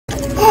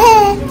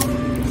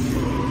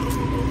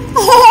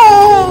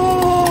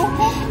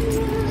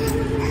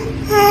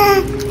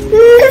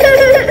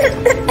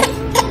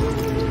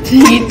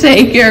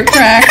take your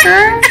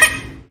cracker?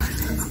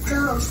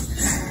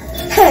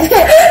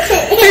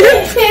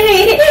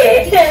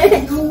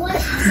 No one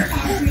has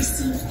ever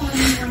seen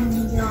anyone in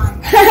the yard.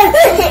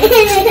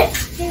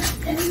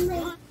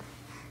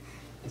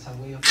 It's a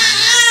way of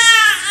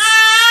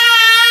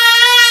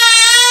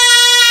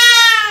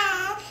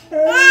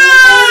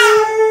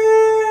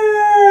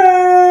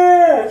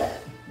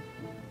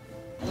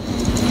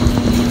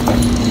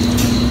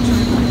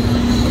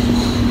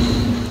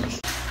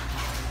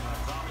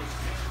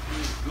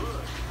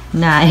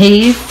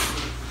Nice.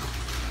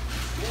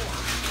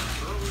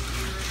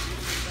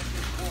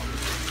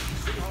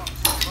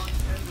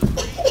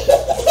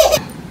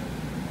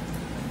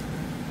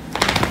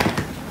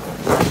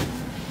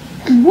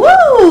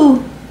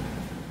 Woo!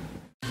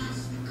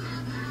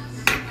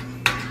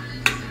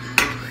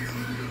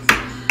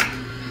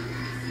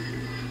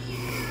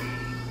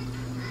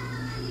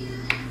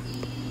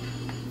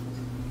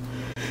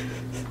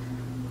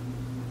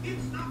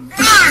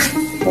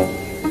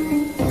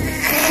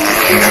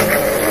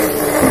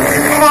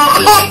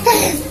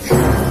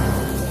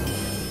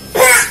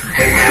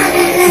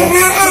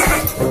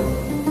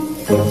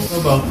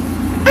 Bobo.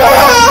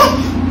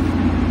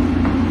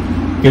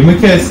 Give him a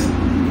kiss.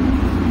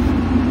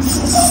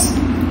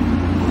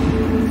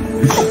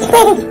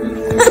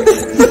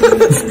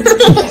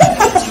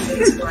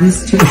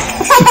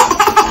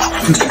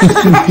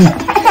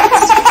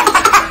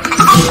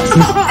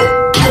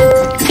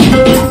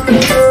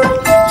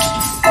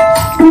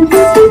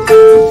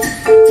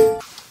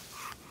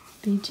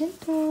 Be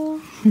gentle.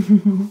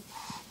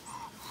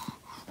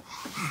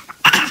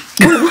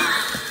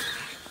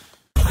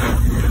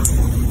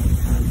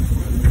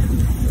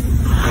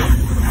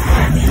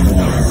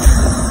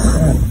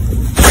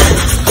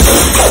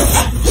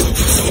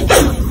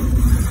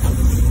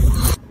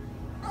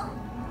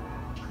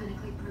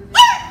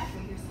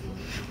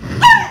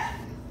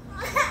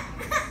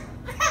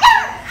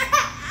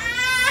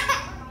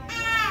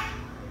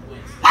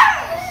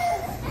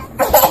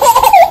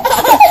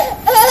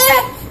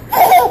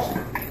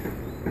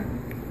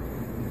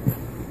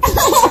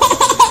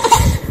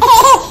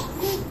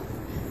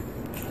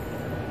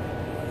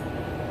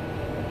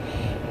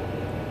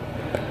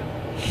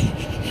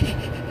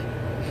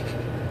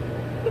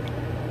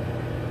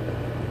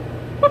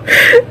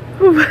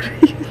 What are you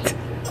doing?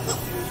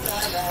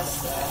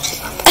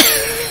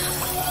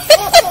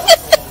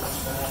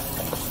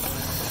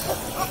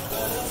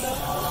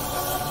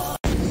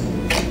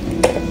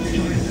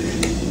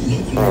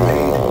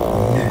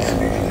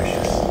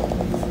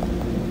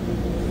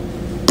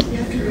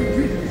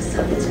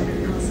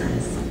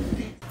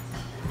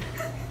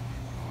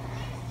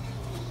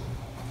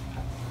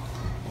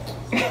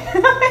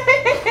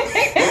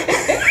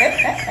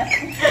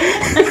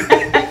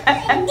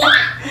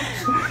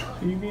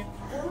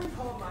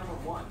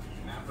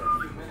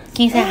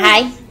 Can you say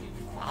hi?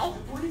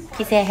 Can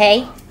you say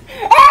hey?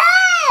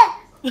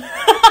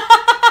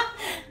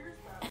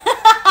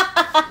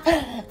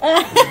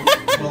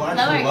 Well,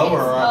 actually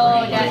lower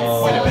our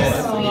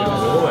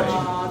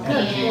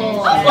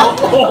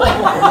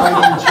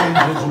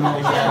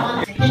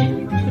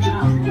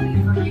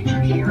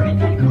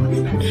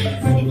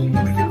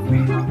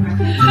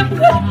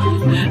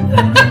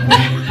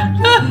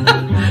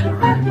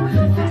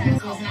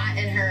not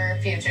in her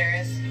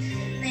futures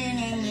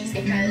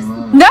because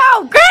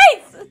No,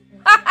 Grace!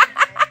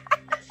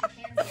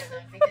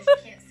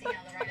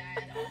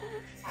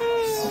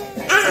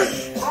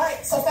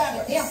 Alright, so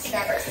fabric. Yeah,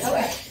 fabric.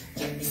 Okay.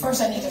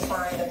 First I need to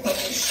find the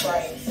perfect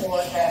stripe for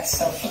that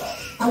sofa.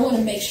 I want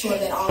to make sure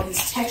that all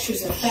these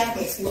textures and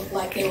fabrics look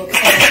like they were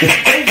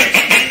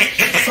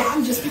so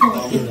I'm just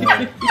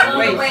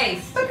pulling.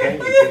 Wait. Okay.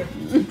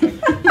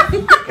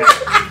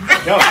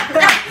 Go.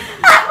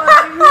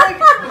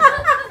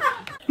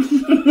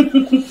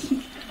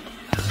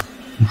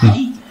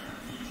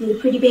 You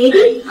pretty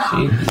baby?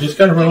 See, you just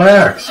gotta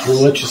relax.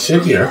 We'll let you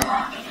sit here.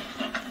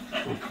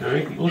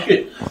 Okay, look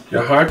at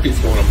your heartbeat's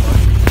going up.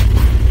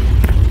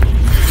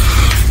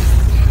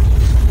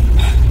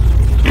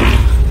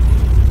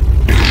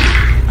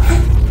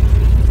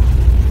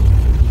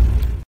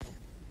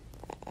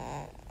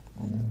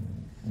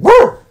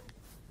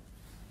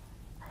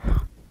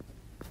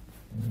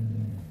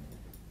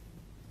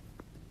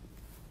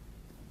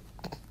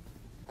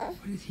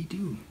 What did he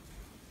do?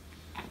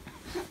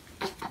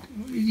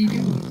 What did he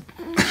do?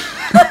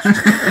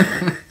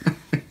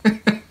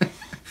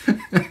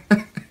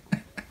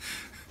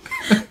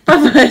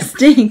 Papa, it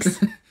stinks.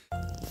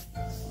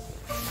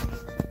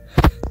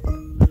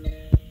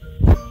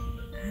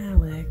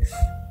 Alex.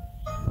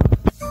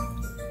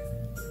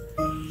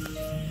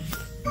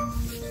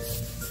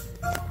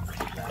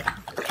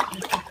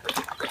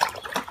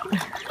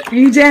 Are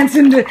you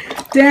dancing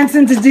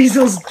to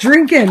Diesel's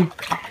drinking?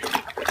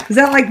 Is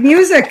that like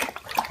music?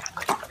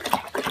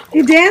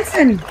 You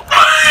dancing?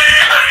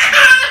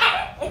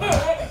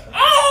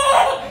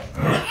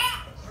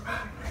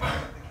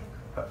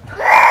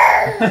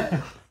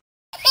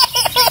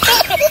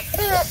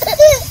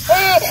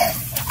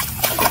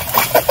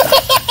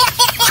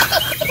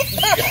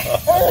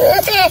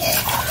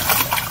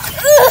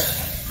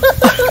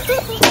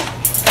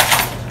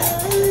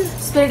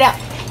 Spit it out.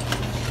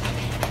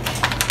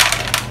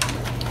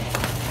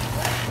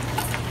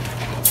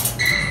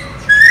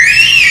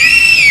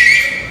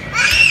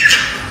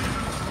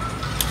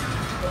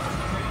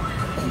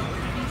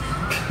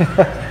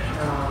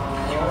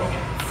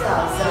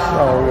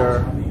 Oh, yeah.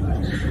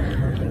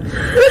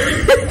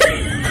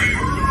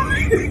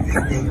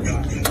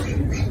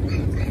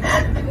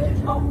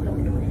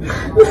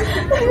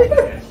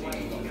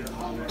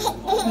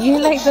 You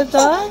like the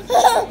dog?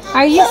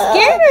 Are you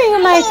scared or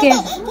you like it?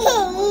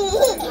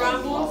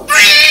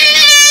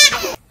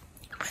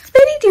 What's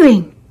Benny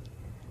doing?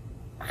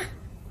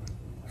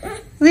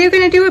 Are you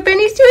gonna do what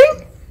Benny's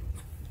doing?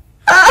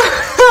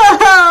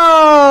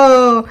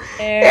 Oh!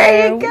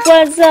 There you go.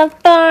 Was a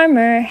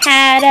farmer,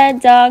 had a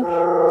dog.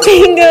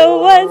 Bingo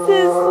was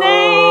his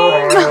name.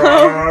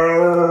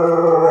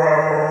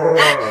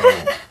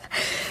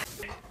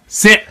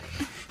 Sit.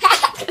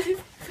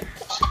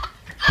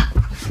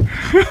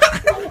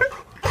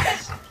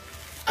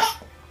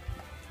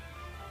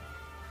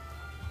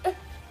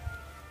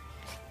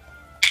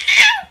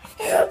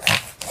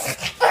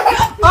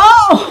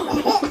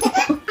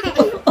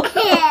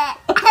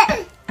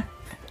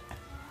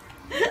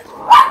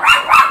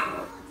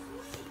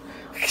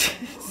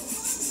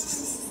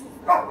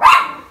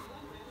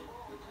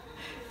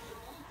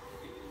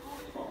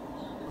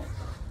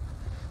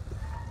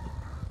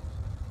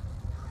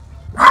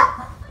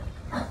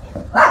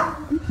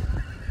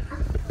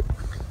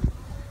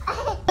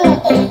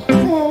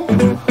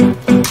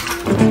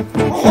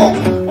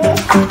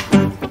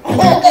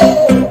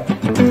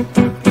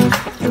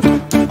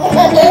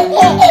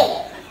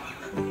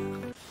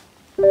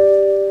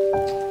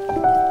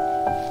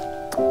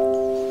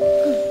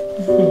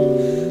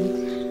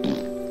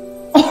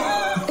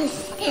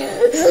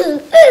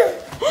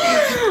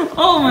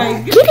 Oh my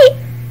god. Get it.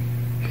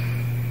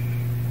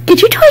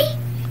 Get your toy.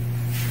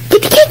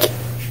 Get the cake.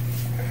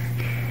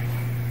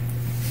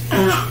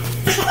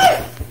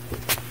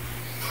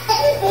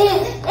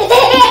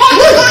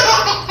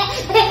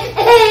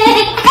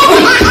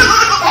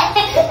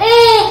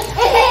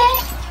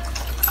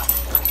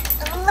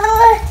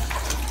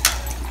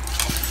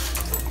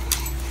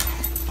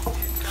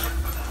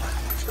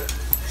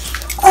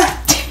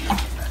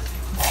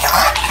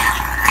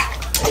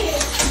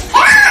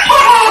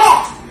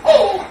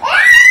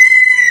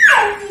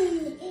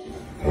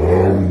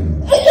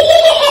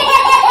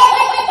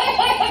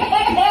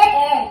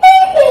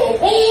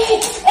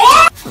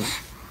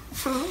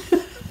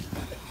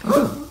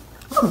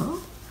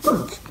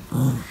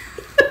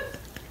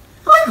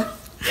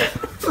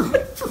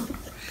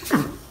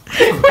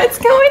 What's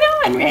going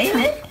on,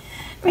 Raymond?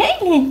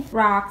 Raymond.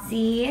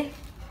 Roxy.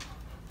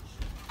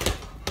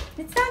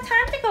 It's not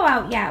time to go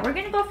out yet. We're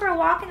gonna go for a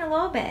walk in a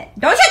little bit.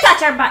 Don't you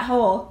touch our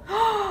butthole!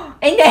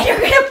 And then you're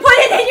gonna put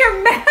it in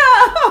your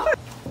mouth!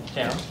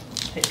 Down.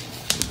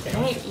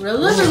 Hey,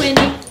 roll over,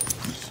 Wendy.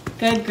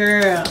 Good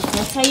girl.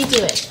 That's how you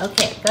do it.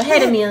 Okay, go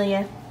ahead,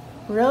 Amelia.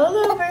 Roll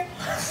over.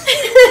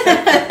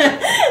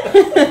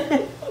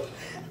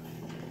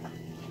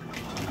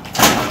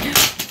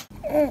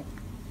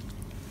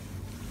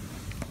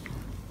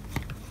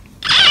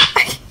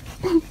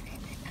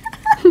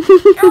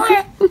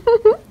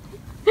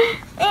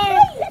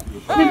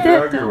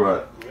 Dog or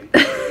what?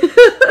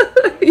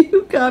 Are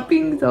you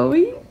copying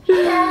Zoe?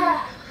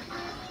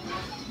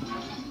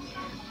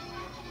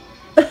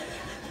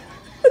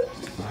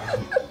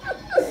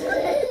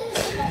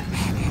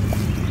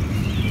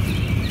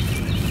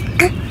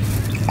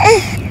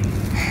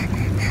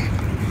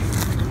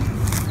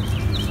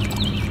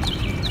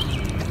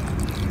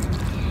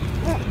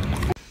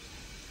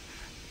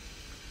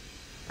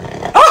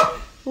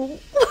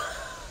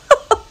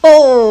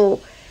 Oh,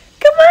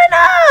 come on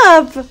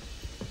up. Look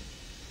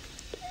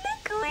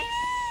who it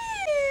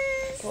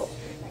is.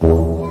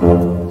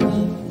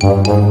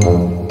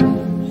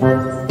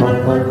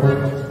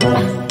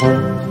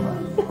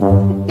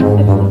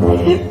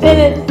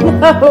 Bennett,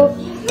 no.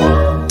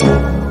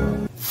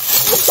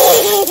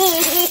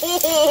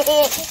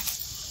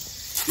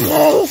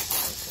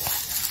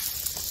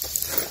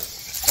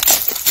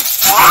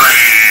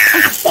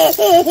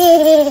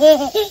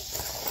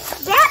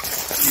 That